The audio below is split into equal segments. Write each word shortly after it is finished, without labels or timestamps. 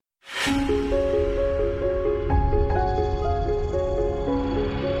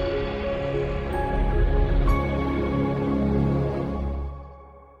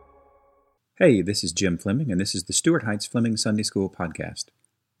Hey, this is Jim Fleming, and this is the Stuart Heights Fleming Sunday School Podcast.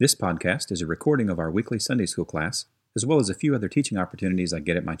 This podcast is a recording of our weekly Sunday School class, as well as a few other teaching opportunities I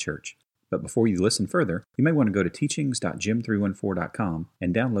get at my church. But before you listen further, you may want to go to teachings.jim314.com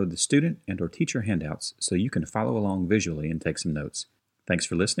and download the student and/or teacher handouts so you can follow along visually and take some notes. Thanks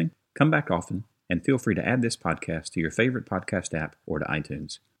for listening, come back often, and feel free to add this podcast to your favorite podcast app or to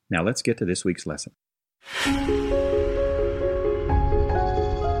iTunes. Now let's get to this week's lesson.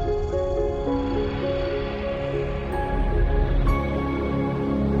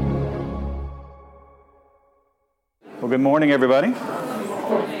 Well, good morning, everybody.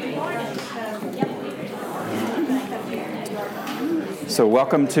 So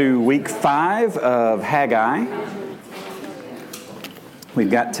welcome to week 5 of Haggai. We've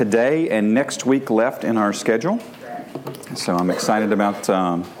got today and next week left in our schedule. So I'm excited about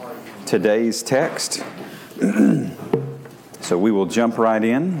today's text. So we will jump right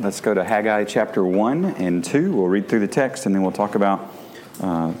in. Let's go to Haggai chapter 1 and 2. We'll read through the text and then we'll talk about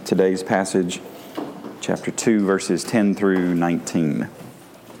today's passage. Chapter 2, verses 10 through 19.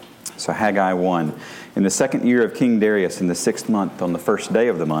 So Haggai 1. In the 2nd year of King Darius, in the 6th month, on the 1st day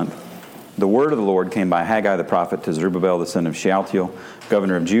of the month, the word of the Lord came by Haggai the prophet to Zerubbabel the son of Shealtiel,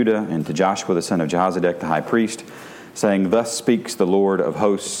 governor of Judah, and to Joshua the son of Jehozadak the high priest, saying, Thus speaks the Lord of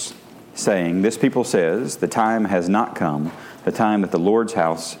hosts, saying, This people says, The time has not come, the time that the Lord's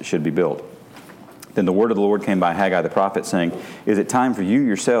house should be built. Then the word of the Lord came by Haggai the prophet, saying, Is it time for you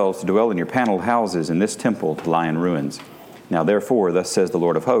yourselves to dwell in your paneled houses, and this temple to lie in ruins? Now therefore, thus says the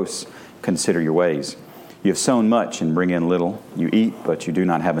Lord of hosts, Consider your ways. You have sown much and bring in little. You eat, but you do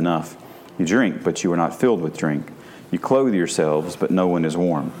not have enough. You drink, but you are not filled with drink. You clothe yourselves, but no one is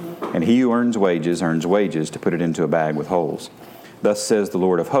warm. And he who earns wages to put it into a bag with holes. Thus says the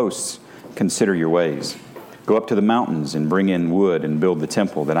Lord of hosts, Consider your ways. Go up to the mountains and bring in wood and build the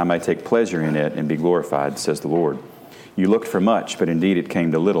temple, that I may take pleasure in it and be glorified, says the Lord. You looked for much, but indeed it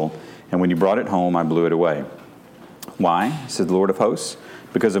came to little, and when you brought it home, I blew it away. Why, says the Lord of hosts?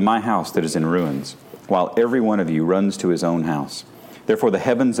 Because of my house that is in ruins, while every one of you runs to his own house. Therefore the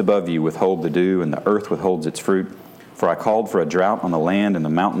heavens above you withhold the dew, and the earth withholds its fruit. For I called for a drought on the land and the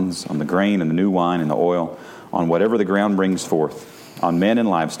mountains, on the grain and the new wine and the oil, on whatever the ground brings forth, on men and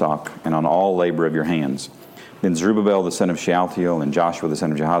livestock, and on all labor of your hands. Then Zerubbabel the son of Shealtiel and Joshua the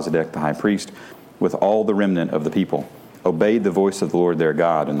son of Jehozadak the high priest, with all the remnant of the people, obeyed the voice of the Lord their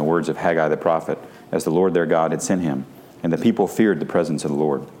God and the words of Haggai the prophet, as the Lord their God had sent him. And the people feared the presence of the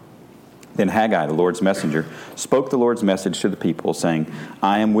Lord. Then Haggai, the Lord's messenger, spoke the Lord's message to the people, saying,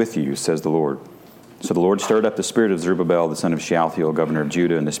 I am with you, says the Lord. So the Lord stirred up the spirit of Zerubbabel the son of Shealtiel, governor of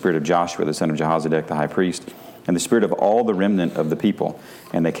Judah, and the spirit of Joshua the son of Jehozadak the high priest, and the spirit of all the remnant of the people.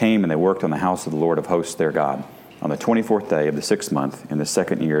 And they came and they worked on the house of the Lord of hosts their God, on the 24th day of the 6th month, in the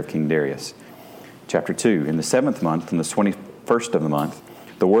 2nd year of King Darius. Chapter 2. In the 7th month, on the 21st of the month,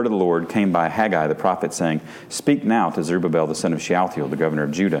 the word of the Lord came by Haggai the prophet, saying, Speak now to Zerubbabel the son of Shealtiel, the governor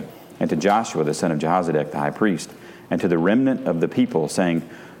of Judah, and to Joshua the son of Jehozadak the high priest, and to the remnant of the people, saying,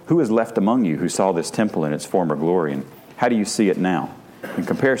 Who is left among you who saw this temple in its former glory, and how do you see it now? In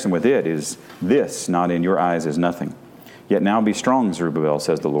comparison with it, is this not in your eyes as nothing? Yet now be strong, Zerubbabel,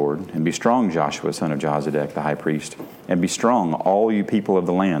 says the Lord, and be strong, Joshua, son of Jehozadak, the high priest, and be strong, all you people of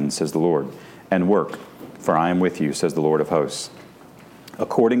the land, says the Lord, and work, for I am with you, says the Lord of hosts.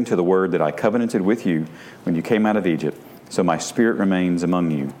 According to the word that I covenanted with you when you came out of Egypt, so my spirit remains among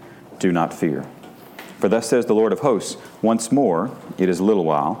you. Do not fear. For thus says the Lord of hosts, once more, it is a little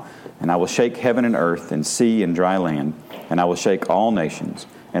while, and I will shake heaven and earth and sea and dry land, and I will shake all nations,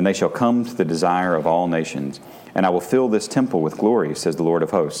 and they shall come to the desire of all nations. And I will fill this temple with glory, says the Lord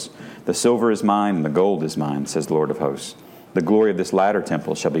of hosts. The silver is mine, and the gold is mine, says the Lord of hosts. The glory of this latter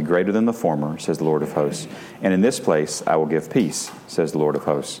temple shall be greater than the former, says the Lord of hosts. And in this place I will give peace, says the Lord of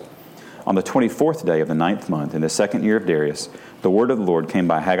hosts. On the 24th day of the 9th month, in the 2nd year of Darius, the word of the Lord came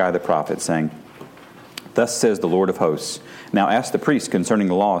by Haggai the prophet, saying, Thus says the Lord of hosts, Now ask the priest concerning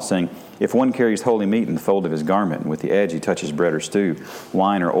the law, saying, If one carries holy meat in the fold of his garment, and with the edge he touches bread or stew,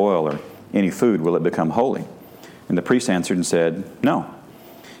 wine or oil, or any food, will it become holy? And the priest answered and said, No.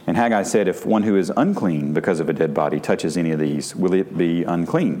 And Haggai said, If one who is unclean because of a dead body touches any of these, will it be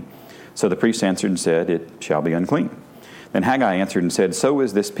unclean? So the priest answered and said, It shall be unclean. Then Haggai answered and said, So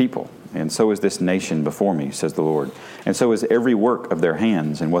is this people, and so is this nation before me, says the Lord. And so is every work of their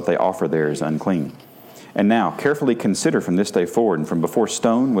hands, and what they offer there is unclean. And now, carefully consider from this day forward, and from before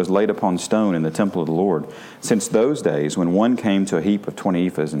stone was laid upon stone in the temple of the Lord, since those days when one came to a heap of 20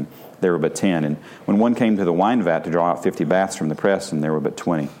 ephahs, and there were but 10, and when one came to the wine vat to draw out 50 baths from the press, and there were but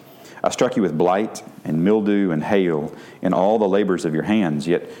 20. I struck you with blight and mildew and hail in all the labors of your hands,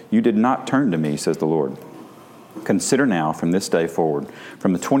 yet you did not turn to me, says the Lord. Consider now from this day forward,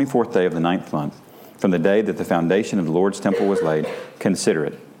 from the 24th day of the 9th month, from the day that the foundation of the Lord's temple was laid, consider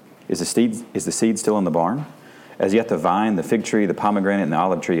it. Is the seed still in the barn? As yet the vine, the fig tree, the pomegranate, and the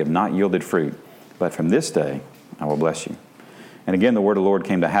olive tree have not yielded fruit. But from this day I will bless you. And again the word of the Lord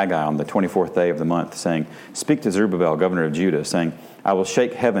came to Haggai on the 24th day of the month, saying, Speak to Zerubbabel, governor of Judah, saying, I will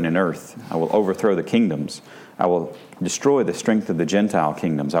shake heaven and earth. I will overthrow the kingdoms. I will destroy the strength of the Gentile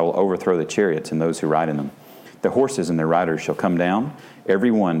kingdoms. I will overthrow the chariots and those who ride in them. The horses and their riders shall come down,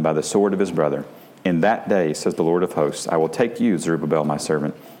 every one by the sword of his brother. In that day, says the Lord of hosts, I will take you, Zerubbabel, my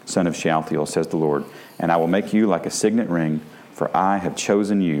servant, son of Shealtiel, says the Lord, and I will make you like a signet ring, for I have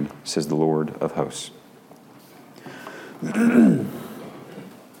chosen you, says the Lord of hosts.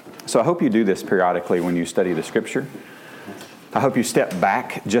 So I hope you do this periodically when you study the Scripture. I hope you step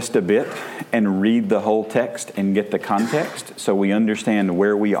back just a bit and read the whole text and get the context so we understand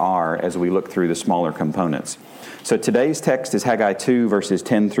where we are as we look through the smaller components. So today's text is Haggai 2, verses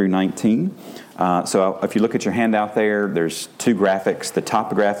 10 through 19. So if you look at your handout there, there's two graphics. The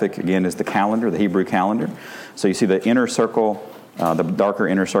top graphic, again, is the calendar, the Hebrew calendar. So you see the inner circle, the darker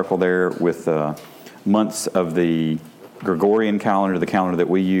inner circle there with months of the Gregorian calendar, the calendar that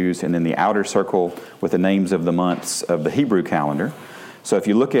we use, and then the outer circle with the names of the months of the Hebrew calendar. So if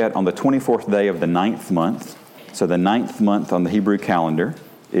you look at on the 24th day of the 9th month, so the 9th month on the Hebrew calendar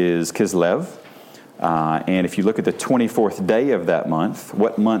is Kislev. And if you look at the 24th day of that month,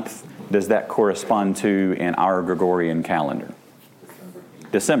 what month does that correspond to in our Gregorian calendar?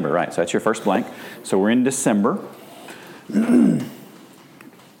 December, right. So that's your first blank. So we're in December.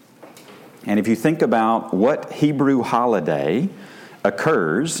 And if you think about what Hebrew holiday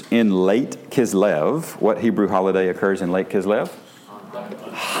occurs in late Kislev, what Hebrew holiday occurs in late Kislev?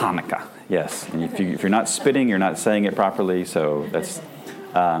 Hanukkah. Yes. And if you're not spitting, you're not saying it properly. So that's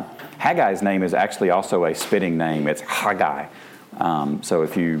Haggai's name is actually also a spitting name. It's Haggai. So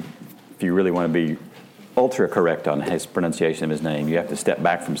if you really want to be ultra correct on his pronunciation of his name, you have to step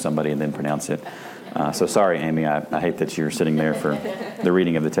back from somebody and then pronounce it. So sorry, Amy, I hate that you're sitting there for the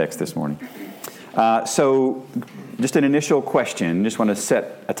reading of the text this morning. So just an initial question, just want to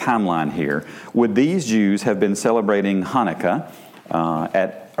set a timeline here. Would these Jews have been celebrating Hanukkah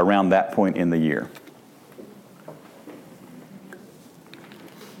at around that point in the year?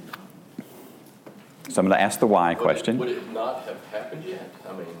 So I'm going to ask the why question. Would it not have happened yet?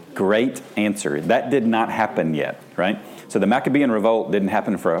 Great answer. That did not happen yet, right? So the Maccabean revolt didn't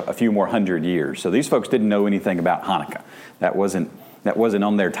happen for a few more hundred years. So these folks didn't know anything about Hanukkah. That wasn't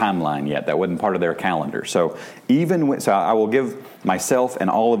on their timeline yet. That wasn't part of their calendar. So so I will give myself and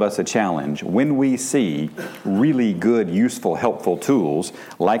all of us a challenge. When we see really good, useful, helpful tools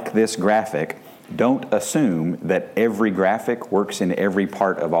like this graphic, don't assume that every graphic works in every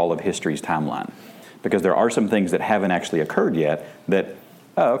part of all of history's timeline. Because there are some things that haven't actually occurred yet that,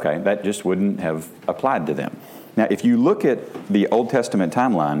 that just wouldn't have applied to them. Now, if you look at the Old Testament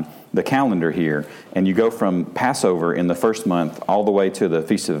timeline, the calendar here, and you go from Passover in the first month all the way to the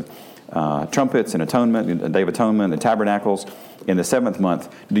Feast of Trumpets and Atonement, the Day of Atonement, the Tabernacles in the 7th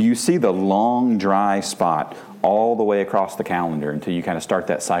month, do you see the long, dry spot all the way across the calendar until you kind of start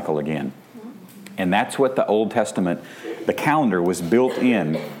that cycle again? And that's what the Old Testament, the calendar was built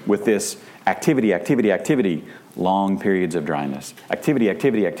in with this activity, long periods of dryness.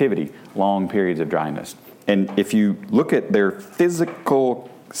 Activity, long periods of dryness. And if you look at their physical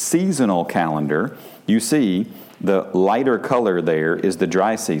seasonal calendar, you see the lighter color there is the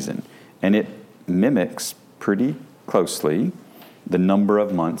dry season. And it mimics pretty closely the number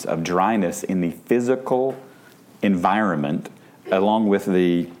of months of dryness in the physical environment, along with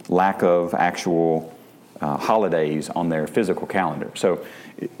the lack of actual holidays on their physical calendar. So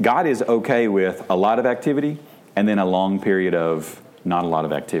God is okay with a lot of activity and then a long period of not a lot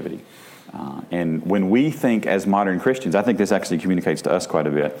of activity. And when we think as modern Christians, I think this actually communicates to us quite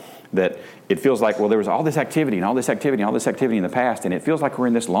a bit, that it feels like, well, there was all this activity and all this activity and all this activity in the past, and it feels like we're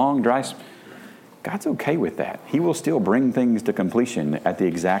in this long, dry... God's okay with that. He will still bring things to completion at the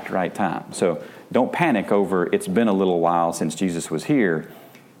exact right time. So don't panic over, it's been a little while since Jesus was here.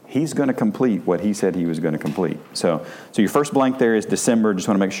 He's going to complete what he said he was going to complete. So your first blank there is December. Just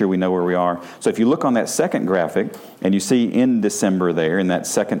want to make sure we know where we are. So if you look on that second graphic and you see in December there, in that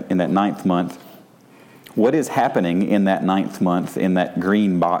 9th month, what is happening in that 9th month in that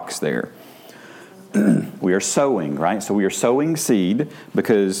green box there? we are sowing, right? So we are sowing seed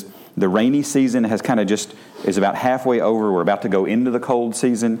because the rainy season has kind of is about halfway over. We're about to go into the cold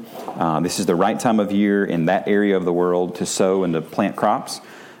season. This is the right time of year in that area of the world to sow and to plant crops.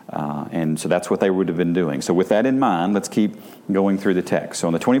 And so that's what they would have been doing. So with that in mind, let's keep going through the text. So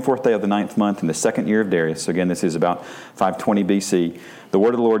on the 24th day of the 9th month in the 2nd year of Darius, so again, this is about 520 BC, the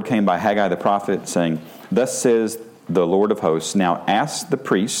word of the Lord came by Haggai the prophet, saying, "Thus says the Lord of hosts, now ask the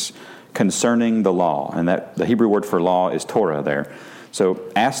priests concerning the law." And that the Hebrew word for law is Torah there. So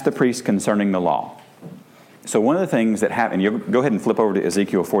ask the priests concerning the law. So one of the things that happened, you go ahead and flip over to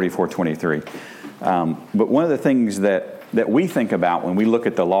Ezekiel 44:23. But one of the things that we think about when we look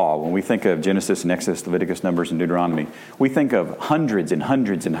at the law, when we think of Genesis and Exodus, Leviticus, Numbers, and Deuteronomy, we think of hundreds and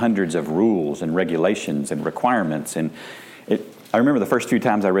hundreds and hundreds of rules and regulations and requirements. And I remember the first few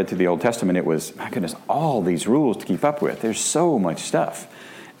times I read through the Old Testament, it was, my goodness, all these rules to keep up with. There's so much stuff.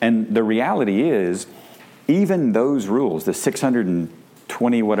 And the reality is, even those rules, the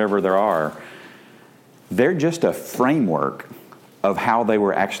 620 whatever there are, they're just a framework of how they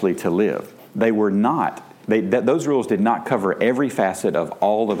were actually to live. They were not. Those rules did not cover every facet of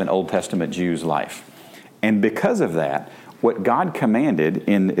all of an Old Testament Jew's life. And because of that, what God commanded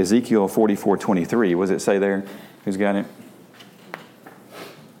in Ezekiel 44:23, what does it say there? Who's got it?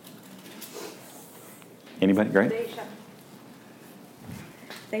 Anybody? Great.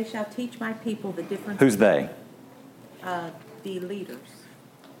 They shall teach my people the difference. Who's they? The leaders.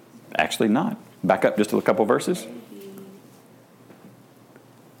 Actually not. Back up just a couple verses.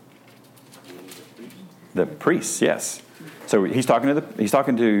 The priests, yes. So he's talking to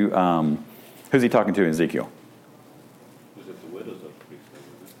who's he talking to in Ezekiel? Was it the widows of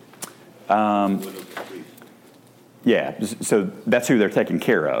priests? Yeah, so that's who they're taking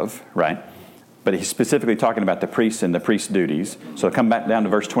care of, right? But he's specifically talking about the priests and the priest's duties. So come back down to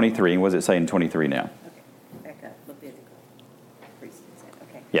verse 23, and what does it say in 23 now? Okay, back up, Levitical. Priests,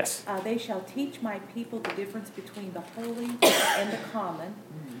 okay. Yes. They shall teach my people the difference between the holy and the common,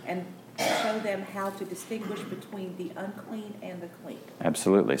 and show them how to distinguish between the unclean and the clean.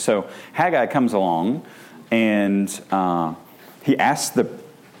 Absolutely. So Haggai comes along, and he asks the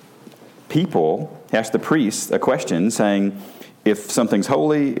priests a question saying, if something's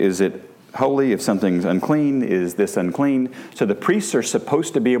holy, is it holy? If something's unclean, is this unclean? So the priests are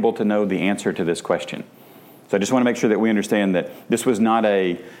supposed to be able to know the answer to this question. So I just want to make sure that we understand that this was not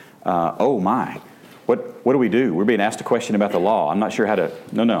what do we do? We're being asked a question about the law. I'm not sure how to,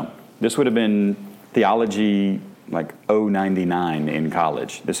 no. This would have been theology like 099 in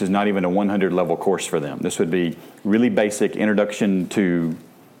college. This is not even a 100 level course for them. This would be really basic introduction to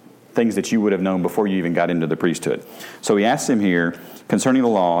things that you would have known before you even got into the priesthood. So he asks him here, concerning the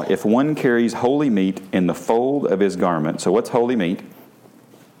law, if one carries holy meat in the fold of his garment. So what's holy meat?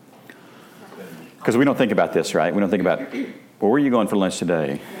 Because we don't think about this, right? We don't think about, well, where are you going for lunch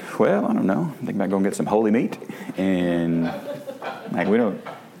today? Well, I don't know. I'm thinking about going to get some holy meat. And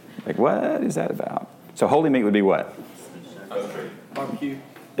what is that about? So holy meat would be what? Barbecue.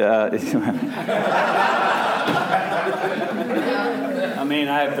 I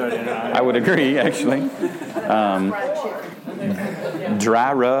have thrown it in. I would agree, actually.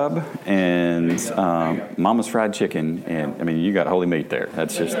 Dry rub and Mama's fried chicken. And, you got holy meat there.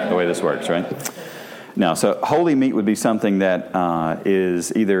 That's just the way this works, right? Now, so holy meat would be something that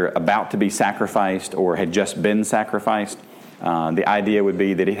is either about to be sacrificed or had just been sacrificed. The idea would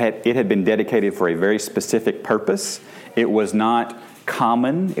be that it had been dedicated for a very specific purpose. It was not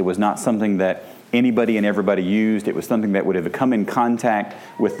common. It was not something that anybody and everybody used. It was something that would have come in contact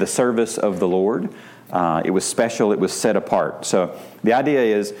with the service of the Lord. It was special. It was set apart. So the idea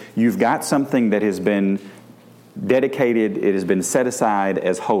is you've got something that has been dedicated. It has been set aside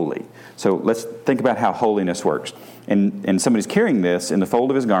as holy. So let's think about how holiness works. And somebody's carrying this in the fold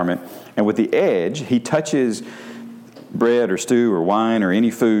of his garment, and with the edge, he touches bread or stew or wine or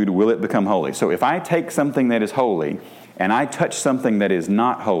any food, will it become holy? So if I take something that is holy and I touch something that is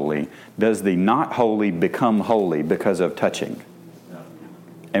not holy, does the not holy become holy because of touching?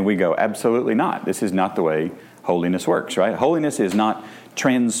 And we go, absolutely not. This is not the way holiness works, right? Holiness is not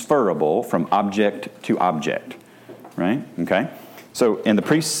transferable from object to object, right? Okay? So, and the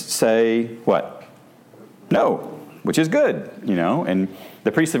priests say, what? No, which is good, and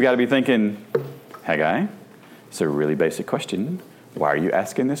the priests have got to be thinking, Haggai, it's a really basic question. Why are you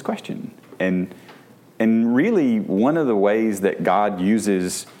asking this question? And really, one of the ways that God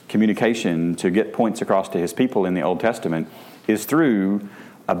uses communication to get points across to his people in the Old Testament is through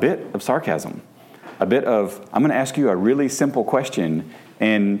a bit of sarcasm. A bit of, I'm going to ask you a really simple question,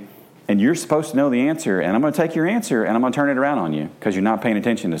 and And you're supposed to know the answer, and I'm going to take your answer, and I'm going to turn it around on you because you're not paying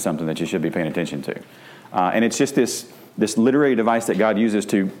attention to something that you should be paying attention to. And it's just this literary device that God uses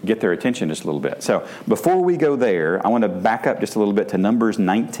to get their attention just a little bit. So before we go there, I want to back up just a little bit to Numbers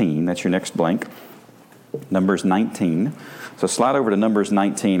 19. That's your next blank. Numbers 19. So slide over to Numbers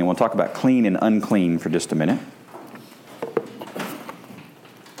 19, and we'll talk about clean and unclean for just a minute.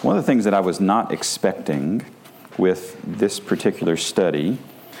 One of the things that I was not expecting with this particular study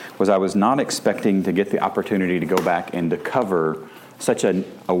was I was not expecting to get the opportunity to go back and to cover such a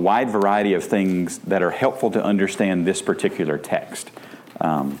wide variety of things that are helpful to understand this particular text.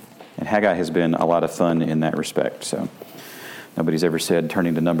 And Haggai has been a lot of fun in that respect. So nobody's ever said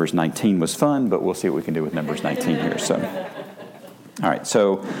turning to Numbers 19 was fun, but we'll see what we can do with Numbers 19 here. So, all right.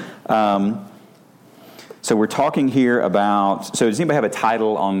 So we're talking here about. So does anybody have a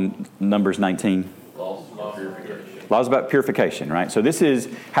title on Numbers 19? Laws about purification, right? So this is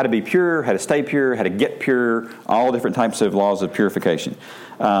how to be pure, how to stay pure, how to get pure, all different types of laws of purification.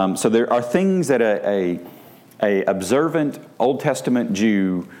 So there are things that a observant Old Testament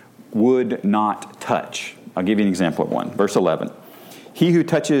Jew would not touch. I'll give you an example of one. Verse 11. He who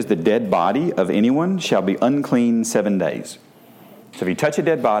touches the dead body of anyone shall be unclean 7 days. So if you touch a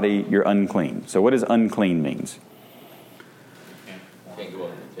dead body, you're unclean. So what does unclean means? Can't go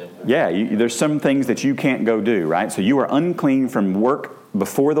in the temple. Yeah, there's some things that you can't go do, right? So you are unclean from work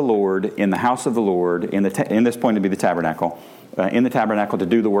before the Lord, in the house of the Lord, in this point to be the tabernacle, in the tabernacle to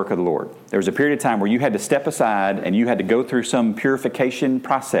do the work of the Lord. There was a period of time where you had to step aside and you had to go through some purification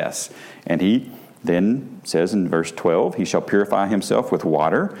process. And he then says in verse 12, he shall purify himself with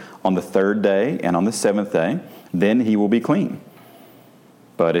water on the 3rd day and on the 7th day, then he will be clean.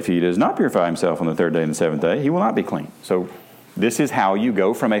 But if he does not purify himself on the 3rd day and the 7th day, he will not be clean. So this is how you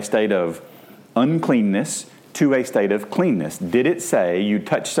go from a state of uncleanness to a state of cleanness. Did it say you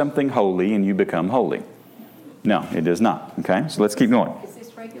touch something holy and you become holy? No, it does not. Okay, so let's keep going. Is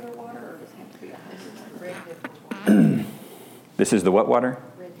this regular water or does it have to be a red heifer water? This is the what water?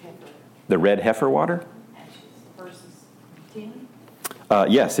 Red heifer. The red heifer water? Versus 10?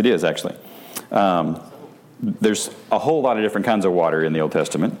 Yes, it is actually. There's a whole lot of different kinds of water in the Old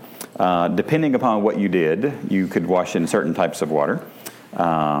Testament. Depending upon what you did, you could wash in certain types of water.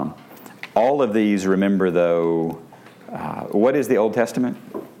 All of these, remember though, what is the Old Testament?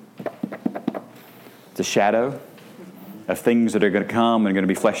 It's a shadow of things that are going to come and going to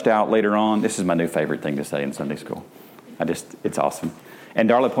be fleshed out later on. This is my new favorite thing to say in Sunday school. It's awesome. And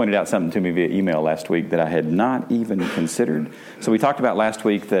Darla pointed out something to me via email last week that I had not even considered. So we talked about last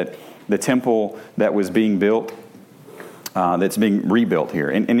week that the temple that was being built, that's being rebuilt here.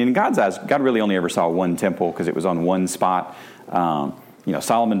 And in God's eyes, God really only ever saw one temple because it was on one spot.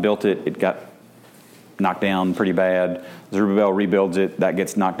 Solomon built it. It got knocked down pretty bad. Zerubbabel rebuilds it. That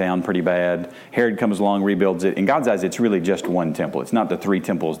gets knocked down pretty bad. Herod comes along, rebuilds it. In God's eyes, it's really just one temple. It's not the 3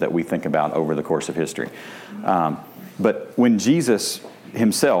 temples that we think about over the course of history. But when Jesus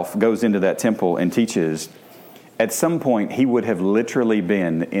himself goes into that temple and teaches, at some point he would have literally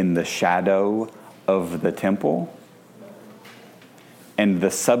been in the shadow of the temple, and the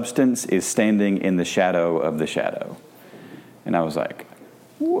substance is standing in the shadow of the shadow. And I was like,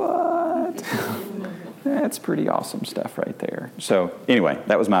 what? That's pretty awesome stuff right there. So anyway,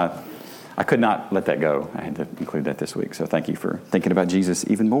 that was I could not let that go. I had to include that this week. So thank you for thinking about Jesus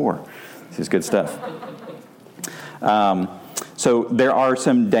even more. This is good stuff. So there are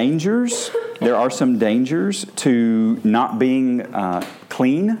some dangers. There are some dangers to not being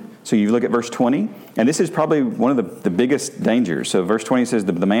clean. So you look at verse 20, and this is probably one of the biggest dangers. So verse 20 says,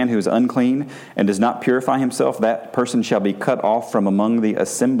 the man who is unclean and does not purify himself, that person shall be cut off from among the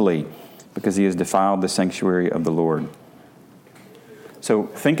assembly, because he has defiled the sanctuary of the Lord. So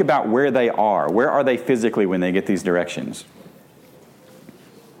think about where they are. Where are they physically when they get these directions?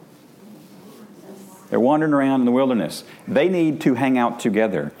 They're wandering around in the wilderness. They need to hang out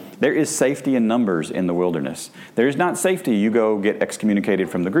together. There is safety in numbers in the wilderness. There is not safety. You go get excommunicated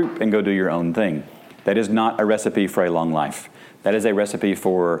from the group and go do your own thing. That is not a recipe for a long life. That is a recipe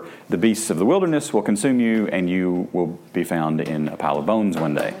for the beasts of the wilderness will consume you and you will be found in a pile of bones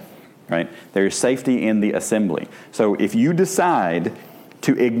one day. Right? There is safety in the assembly. So if you decide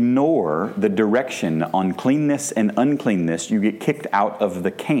to ignore the direction on cleanness and uncleanness, you get kicked out of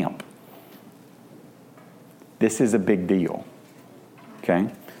the camp. This is a big deal. Okay?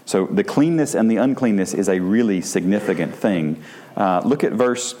 So the cleanness and the uncleanness is a really significant thing. Look at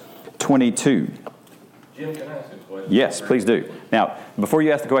verse 22. Jim, can I ask a question? Yes, please do. Now, before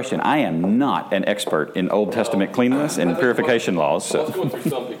you ask the question, I am not an expert in Old Testament cleanliness and purification laws. So What's going through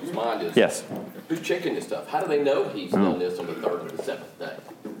some people's mind is, yes. who's checking this stuff? How do they know he's done this on the 3rd and the 7th day?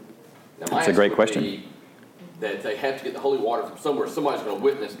 That's a great question. That they have to get the holy water from somewhere. Somebody's going to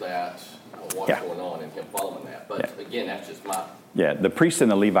witness that, what's Yeah. going on, and him following that. But again, that's just my... Yeah, the priests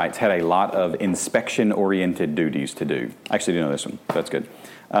and the Levites had a lot of inspection-oriented duties to do. I actually do know this one. That's good.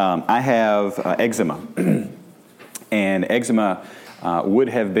 I have eczema. And eczema would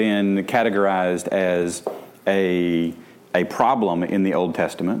have been categorized as a problem in the Old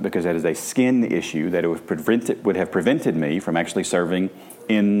Testament because that is a skin issue that would have prevented me from actually serving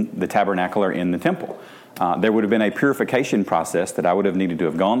in the tabernacle or in the temple. There would have been a purification process that I would have needed to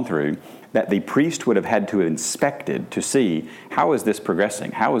have gone through that the priest would have had to have inspected to see, how is this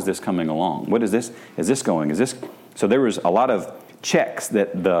progressing? How is this coming along? What is this? Is this going? Is this? So there was a lot of checks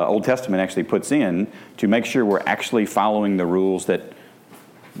that the Old Testament actually puts in to make sure we're actually following the rules that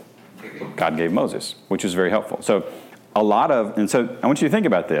God gave Moses, which is very helpful. So I want you to think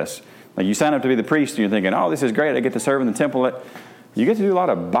about this. Like you sign up to be the priest and you're thinking, oh, this is great. I get to serve in the temple. You get to do a lot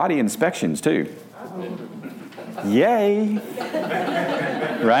of body inspections too. Yay.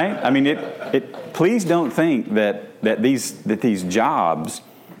 Right? I mean, please don't think that these jobs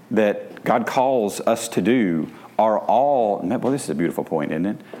that God calls us to do are all, well, this is a beautiful point, isn't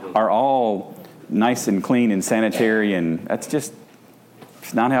it? Are all nice and clean and sanitary, and it's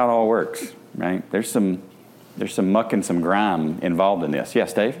not how it all works, right? There's some muck and some grime involved in this.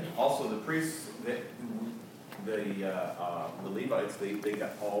 Yes, Dave? Also, the priests, the Levites, they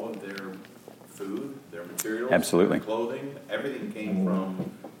got all of their food, their materials, Absolutely. their clothing, everything came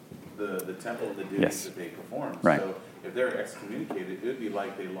from the temple, the duties that they performed. Right. So if they're excommunicated, it would be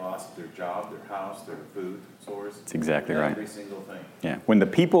like they lost their job, their house, their food source. That's exactly right. Every single thing. Yeah. When the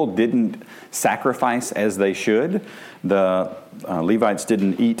people didn't sacrifice as they should, the Levites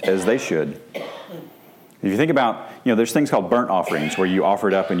didn't eat as they should. If you think about, there's things called burnt offerings where you offer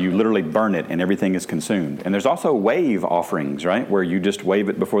it up and you literally burn it and everything is consumed. And there's also wave offerings, right, where you just wave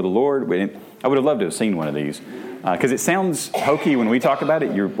it before the Lord. I would have loved to have seen one of these because it sounds hokey when we talk about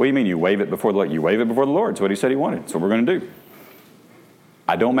it. What do you mean you wave it before the Lord? You wave it before the Lord. It's what he said he wanted. It's what we're going to do.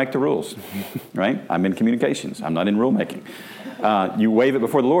 I don't make the rules, right? I'm in communications. I'm not in rule making. You wave it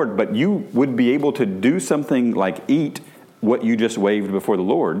before the Lord, but you would be able to do something like eat what you just waved before the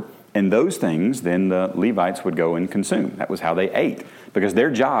Lord. And those things, then the Levites would go and consume. That was how they ate. Because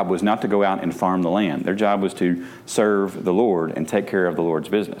their job was not to go out and farm the land. Their job was to serve the Lord and take care of the Lord's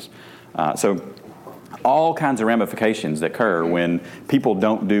business. So all kinds of ramifications that occur when people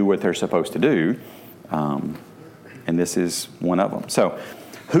don't do what they're supposed to do. And this is one of them. So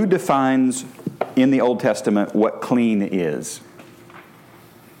who defines in the Old Testament what clean is?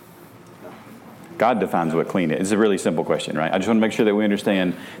 God defines what clean is. It's a really simple question, right? I just want to make sure that we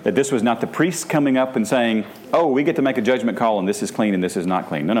understand that this was not the priests coming up and saying, oh, we get to make a judgment call and this is clean and this is not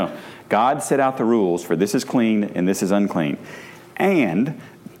clean. No. God set out the rules for this is clean and this is unclean. And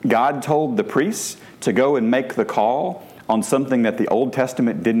God told the priests to go and make the call on something that the Old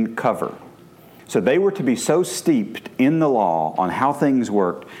Testament didn't cover. So they were to be so steeped in the law on how things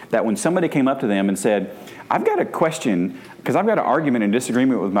worked that when somebody came up to them and said, I've got a question, because I've got an argument and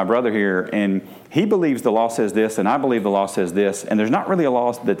disagreement with my brother here, and he believes the law says this, and I believe the law says this, and there's not really a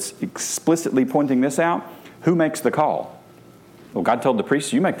law that's explicitly pointing this out. Who makes the call? Well, God told the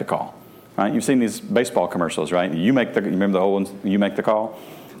priests, you make the call. Right? You've seen these baseball commercials, right? You remember the whole ones, you make the call?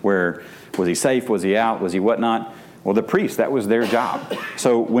 Where, was he safe? Was he out? Was he whatnot? Well, the priest, that was their job.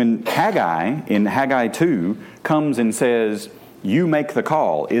 So when Haggai, in Haggai 2, comes and says, you make the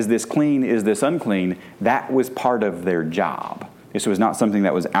call, is this clean, is this unclean, that was part of their job. This was not something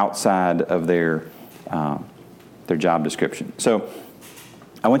that was outside of their job description. So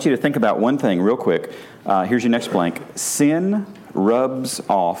I want you to think about one thing real quick. Here's your next blank. Sin rubs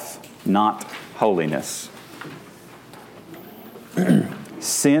off, not holiness.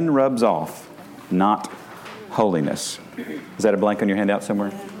 Sin rubs off, not holiness. Is that a blank on your handout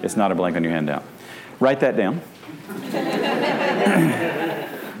somewhere? It's not a blank on your handout. Write that down.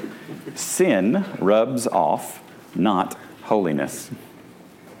 Sin rubs off, not holiness.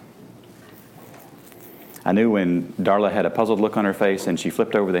 I knew when Darla had a puzzled look on her face and she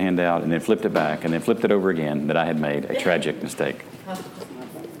flipped over the handout and then flipped it back and then flipped it over again that I had made a tragic mistake.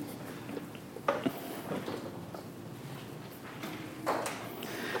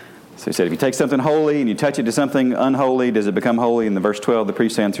 So he said, if you take something holy and you touch it to something unholy, does it become holy? In the verse 12, the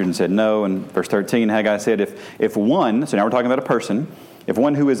priest answered and said no. And verse 13, Haggai said, if one, so now we're talking about a person, if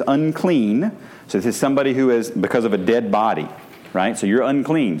one who is unclean, so this is somebody who is because of a dead body, right? So you're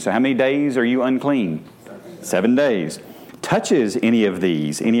unclean. So how many days are you unclean? 7 days. Touches any of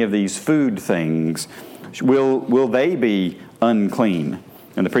these food things, will they be unclean?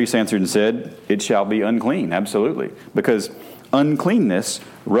 And the priest answered and said, it shall be unclean, absolutely. Because uncleanness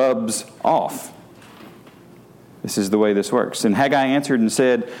rubs off. This is the way this works. And Haggai answered and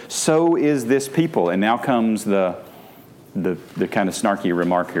said, so is this people. And now comes the kind of snarky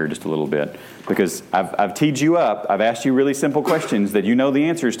remark here just a little bit. Because I've teed you up. I've asked you really simple questions that you know the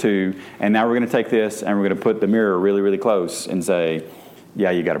answers to. And now we're going to take this and we're going to put the mirror really, really close and say,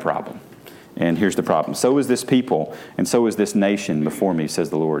 yeah, you got a problem. And here's the problem. So is this people, and so is this nation before me, says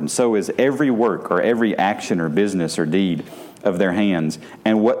the Lord. And so is every work or every action or business or deed of their hands.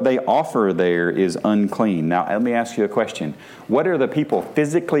 And what they offer there is unclean. Now, let me ask you a question. What are the people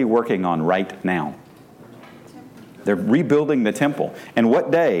physically working on right now? They're rebuilding the temple. And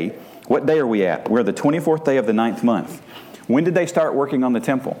what day are we at? We're the 24th day of the 9th month. When did they start working on the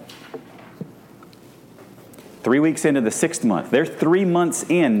temple? 3 weeks into the 6th month. They're 3 months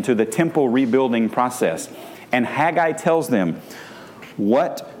into the temple rebuilding process. And Haggai tells them,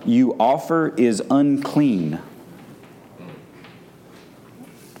 what you offer is unclean.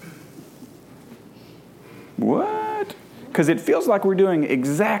 What? Because it feels like we're doing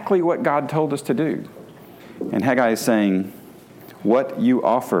exactly what God told us to do. And Haggai is saying, what you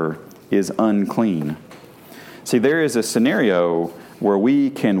offer is unclean. See, there is a scenario where we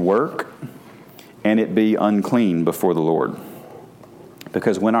can work and it be unclean before the Lord.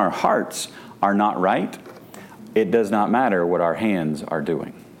 Because when our hearts are not right, it does not matter what our hands are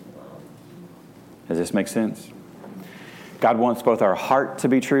doing. Does this make sense? God wants both our heart to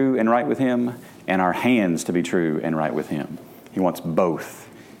be true and right with Him and our hands to be true and right with Him. He wants both.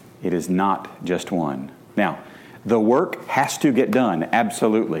 It is not just one. Now, the work has to get done,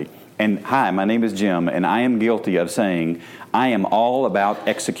 absolutely. And hi, my name is Jim, and I am guilty of saying, I am all about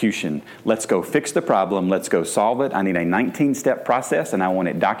execution. Let's go fix the problem. Let's go solve it. I need a 19-step process, and I want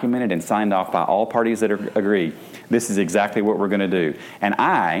it documented and signed off by all parties that agree. This is exactly what we're going to do. And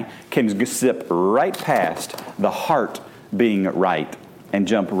I can zip right past the heart being right and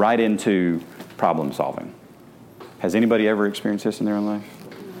jump right into problem solving. Has anybody ever experienced this in their own life?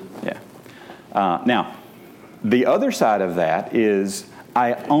 Yeah. Now, the other side of that is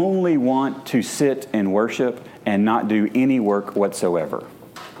I only want to sit and worship and not do any work whatsoever.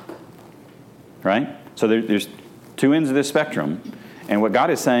 Right? So there's two ends of this spectrum. And what God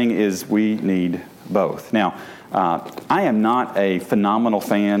is saying is we need both. Now, I am not a phenomenal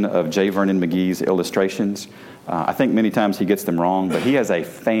fan of J. Vernon McGee's illustrations. I think many times he gets them wrong, but he has a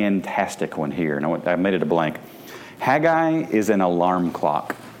fantastic one here. And I made it a blank. Haggai is an alarm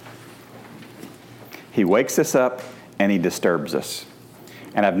clock. He wakes us up and he disturbs us.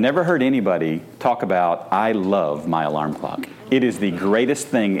 And I've never heard anybody talk about, I love my alarm clock. It is the greatest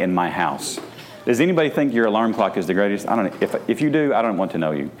thing in my house. Does anybody think your alarm clock is the greatest? I don't know. If you do, I don't want to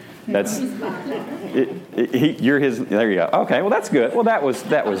know you. That's you're his. There you go. Okay, well that's good. Well, that was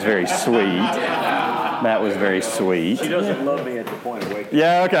very sweet. That was very sweet. She doesn't love me at the point of waking.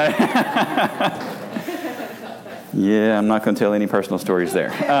 Yeah. Okay. Yeah, I'm not going to tell any personal stories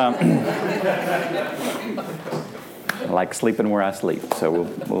there. I like sleeping where I sleep, so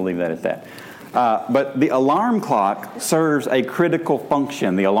we'll leave that at that. But the alarm clock serves a critical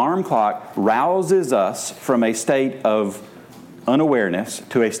function. The alarm clock rouses us from a state of unawareness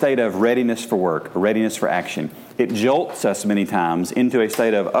to a state of readiness for work, readiness for action. It jolts us many times into a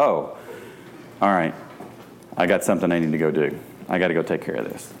state of, oh, all right, I got something I need to go do. I got to go take care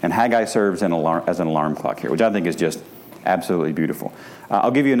of this. And Haggai serves as an alarm clock here, which I think is just absolutely beautiful.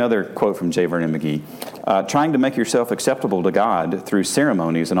 I'll give you another quote from J. Vernon McGee. Trying to make yourself acceptable to God through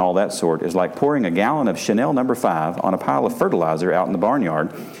ceremonies and all that sort is like pouring a gallon of Chanel No. 5 on a pile of fertilizer out in the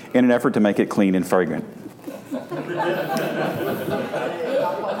barnyard in an effort to make it clean and fragrant.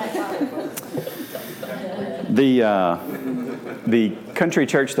 The country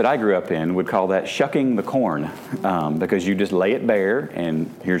church that I grew up in would call that shucking the corn, because you just lay it bare,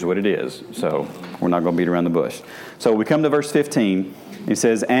 and here's what it is. So we're not going to beat around the bush. So we come to verse 15. It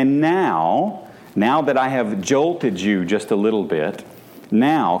says, and now that I have jolted you just a little bit,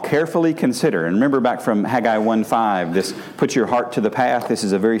 now carefully consider. And remember back from Haggai 1:5, this put your heart to the path. This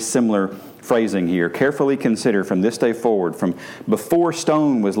is a very similar phrasing here. Carefully consider from this day forward, from before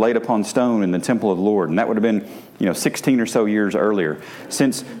stone was laid upon stone in the temple of the Lord. And that would have been 16 or so years earlier.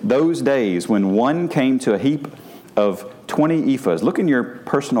 Since those days when one came to a heap of 20 ephahs. Look in your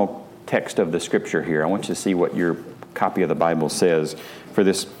personal text of the scripture here. I want you to see what your copy of the Bible says for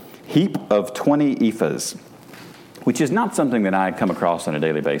this heap of 20 ephahs, which is not something that I come across on a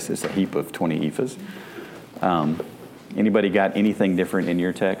daily basis, a heap of 20 ephahs. Anybody got anything different in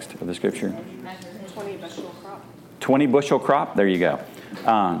your text of the scripture? 20 bushel crop. 20 bushel crop? There you go.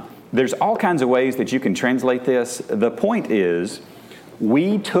 There's all kinds of ways that you can translate this. The point is,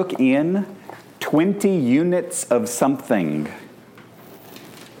 we took in 20 units of something.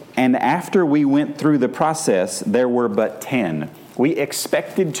 And after we went through the process, there were but 10. We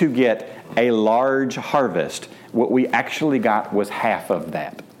expected to get a large harvest. What we actually got was half of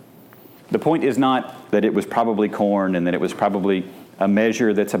that. The point is not that it was probably corn and that it was probably a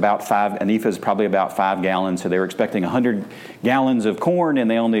measure that's about an ephah is probably about 5 gallons, so they were expecting 100 gallons of corn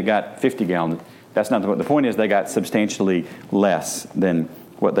and they only got 50 gallons. That's not the point. The point is they got substantially less than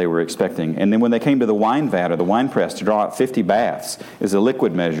what they were expecting. And then when they came to the wine vat or the wine press to draw out 50 baths is a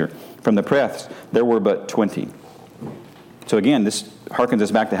liquid measure, from the press there were but 20. So again, this harkens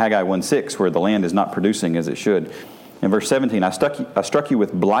us back to Haggai 1:6, where the land is not producing as it should. In verse 17, I struck you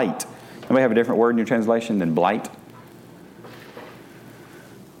with blight. Anybody have a different word in your translation than blight?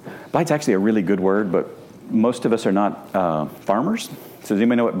 Blight's actually a really good word, but most of us are not farmers. So does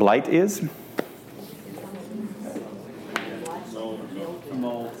anybody know what blight is?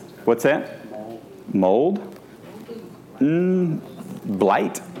 What's that? Mold?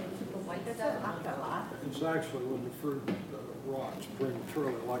 Blight? It's actually when the fruit rots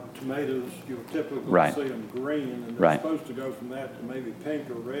prematurely, like tomatoes, you'll typically Right. see them green, and they're Right. supposed to go from that to maybe pink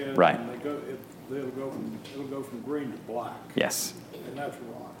or red. Right. And it'll go from green to black, Yes. and that's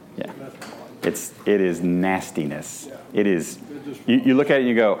rot. Yeah. That's blight. It is nastiness. Yeah. It is. It just- You look at it and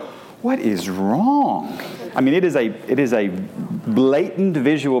you go, what is wrong? I mean, it is a blatant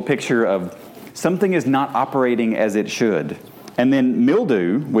visual picture of something is not operating as it should. And then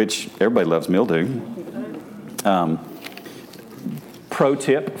mildew, which everybody loves mildew. Pro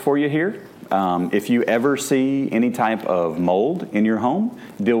tip for you here. If you ever see any type of mold in your home,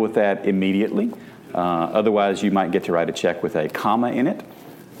 deal with that immediately. Otherwise, you might get to write a check with a comma in it.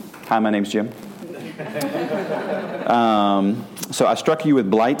 Hi, my name's Jim. So I struck you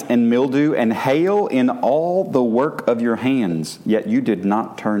with blight and mildew and hail in all the work of your hands, yet you did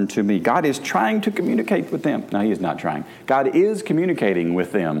not turn to me. God is trying to communicate with them. No, He is not trying. God is communicating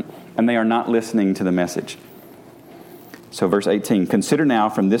with them, and they are not listening to the message. So verse 18, consider now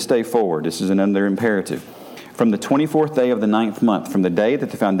from this day forward, this is another imperative, from the 24th day of the 9th month, from the day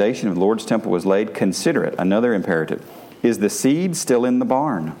that the foundation of the Lord's temple was laid, consider it, another imperative. Is the seed still in the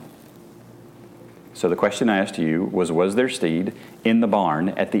barn? So the question I asked you was there seed in the barn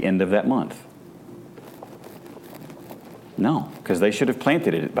at the end of that month? No, because they should have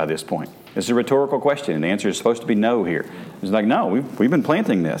planted it by this point. This is a rhetorical question, and the answer is supposed to be no here. It's like, no, we've been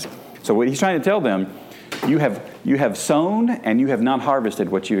planting this. So what he's trying to tell them, you have sown and you have not harvested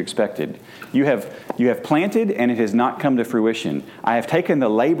what you expected. You have planted and it has not come to fruition. I have taken the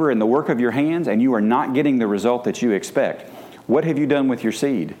labor and the work of your hands and you are not getting the result that you expect. What have you done with your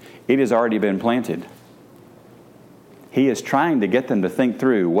seed? It has already been planted. He is trying to get them to think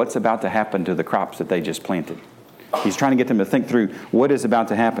through what's about to happen to the crops that they just planted. He's trying to get them to think through what is about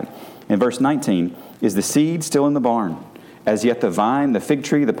to happen. In verse 19, is the seed still in the barn? As yet the vine, the fig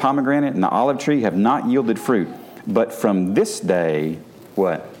tree, the pomegranate, and the olive tree have not yielded fruit. But from this day,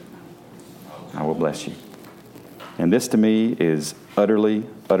 what? I will bless you. And this to me is utterly,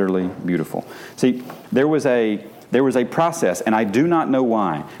 utterly beautiful. See, there was a process, and I do not know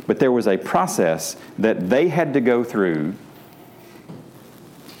why, but there was a process that they had to go through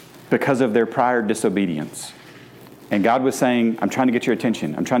because of their prior disobedience. And God was saying, I'm trying to get your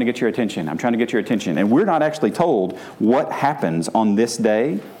attention. I'm trying to get your attention. I'm trying to get your attention. And we're not actually told what happens on this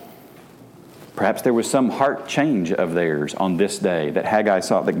day. Perhaps there was some heart change of theirs on this day that Haggai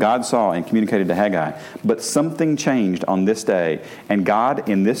saw, that God saw and communicated to Haggai. But something changed on this day. And God,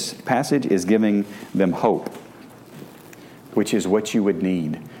 in this passage, is giving them hope, which is what you would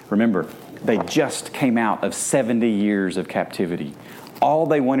need. Remember, they just came out of 70 years of captivity. All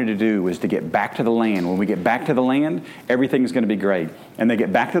they wanted to do was to get back to the land. When we get back to the land, everything's going to be great. And they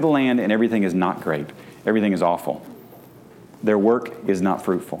get back to the land and everything is not great. Everything is awful. Their work is not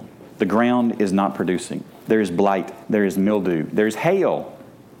fruitful. The ground is not producing. There is blight. There is mildew. There's hail.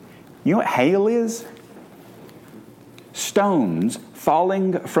 You know what hail is? Stones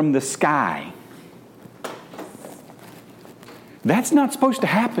falling from the sky. That's not supposed to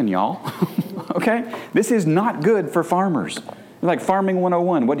happen, y'all. Okay? This is not good for farmers. It's like farming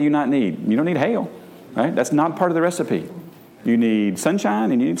 101. What do you not need? You don't need hail. Right? That's not part of the recipe. You need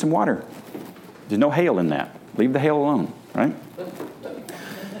sunshine and you need some water. There's no hail in that. Leave the hail alone. Right?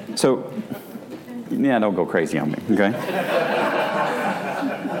 So, yeah, don't go crazy on me. Okay?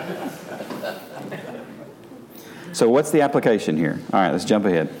 So what's the application here? All right, let's jump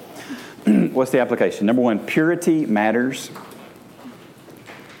ahead. What's the application? Number one, purity matters.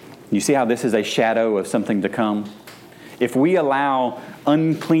 You see how this is a shadow of something to come? If we allow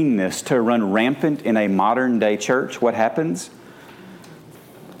uncleanness to run rampant in a modern day church, what happens?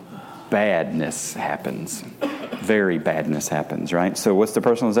 Badness happens. very badness happens, right? So what's the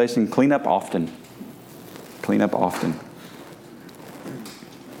personalization? Clean up often. Clean up often.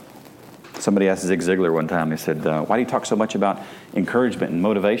 Somebody asked Zig Ziglar one time, they said, why do you talk so much about encouragement and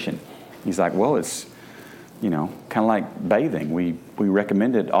motivation? He's like, well, it's, kind of like bathing. We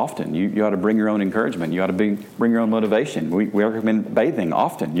recommend it often. You ought to bring your own encouragement. You ought to bring your own motivation. We recommend bathing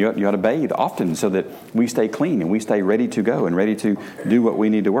often. You ought to bathe often so that we stay clean and we stay ready to go and ready to do what we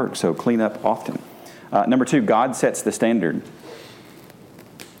need to work. So clean up often. Number 2, God sets the standard.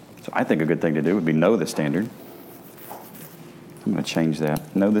 So I think a good thing to do would be know the standard. I'm going to change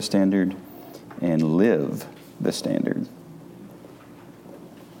that. Know the standard and live the standard.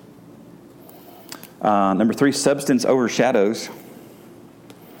 Number 3, substance overshadows.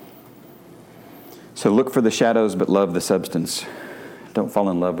 So look for the shadows, but love the substance. Don't fall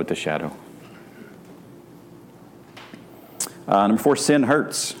in love with the shadow. Number 4, sin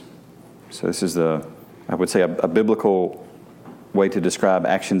hurts. So this is I would say, a biblical way to describe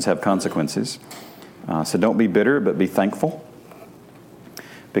actions have consequences. So don't be bitter, but be thankful.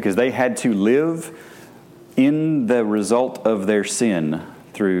 Because they had to live in the result of their sin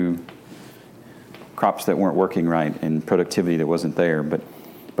through crops that weren't working right and productivity that wasn't there.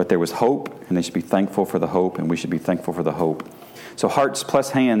 But there was hope, and they should be thankful for the hope, and we should be thankful for the hope. So hearts plus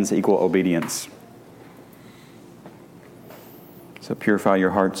hands equal obedience. So purify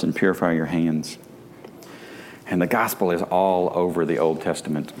your hearts and purify your hands. And the gospel is all over the Old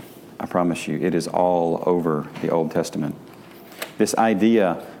Testament. I promise you, it is all over the Old Testament. This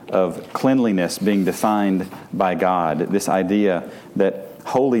idea of cleanliness being defined by God, this idea that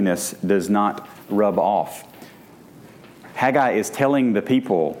holiness does not rub off. Haggai is telling the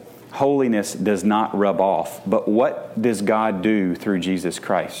people, holiness does not rub off. But what does God do through Jesus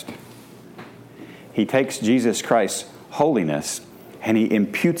Christ? He takes Jesus Christ's holiness and He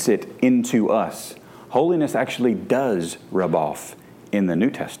imputes it into us. Holiness actually does rub off in the New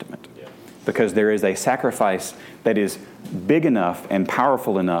Testament because there is a sacrifice that is big enough and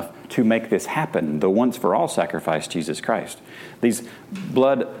powerful enough to make this happen. The once-for-all sacrifice, Jesus Christ. These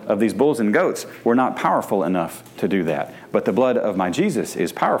blood of these bulls and goats were not powerful enough to do that. But the blood of my Jesus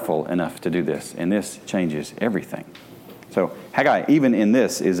is powerful enough to do this. And this changes everything. So Haggai, even in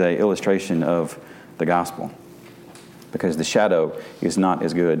this, is an illustration of the gospel. Because the shadow is not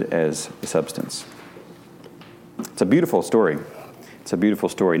as good as the substance. It's a beautiful story. It's a beautiful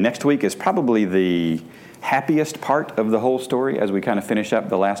story. Next week is probably the happiest part of the whole story as we kind of finish up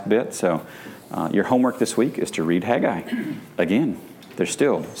the last bit. So your homework this week is to read Haggai again. There's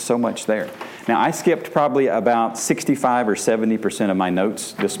still so much there. Now, I skipped probably about 65 or 70% of my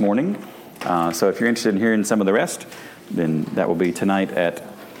notes this morning. So if you're interested in hearing some of the rest, then that will be tonight at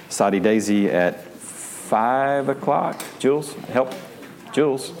Sadi Daisy at 5 o'clock. Jules, help.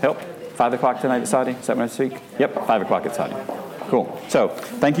 Jules, help. 5 o'clock tonight at Sadi. Is that when I speak? Yep, 5 o'clock at Sadi. Cool. So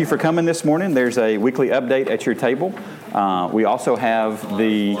thank you for coming this morning. There's a weekly update at your table. We also have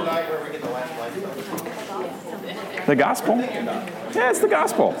the gospel. Yeah, it's the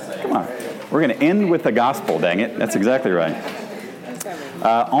gospel. Come on. We're going to end with the gospel, dang it. That's exactly right.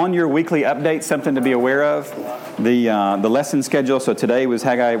 On your weekly update, something to be aware of, the lesson schedule. So today was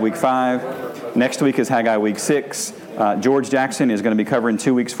Haggai week 5. Next week is Haggai week 6. George Jackson is going to be covering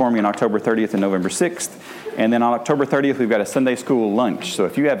 2 weeks for me on October 30th and November 6th. And then on October 30th, we've got a Sunday school lunch. So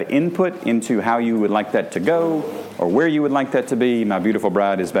if you have input into how you would like that to go or where you would like that to be, my beautiful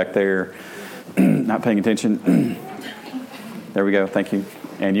bride is back there not paying attention. There we go. Thank you.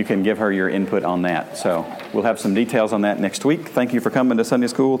 And you can give her your input on that. So we'll have some details on that next week. Thank you for coming to Sunday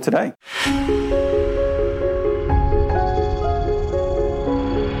school today.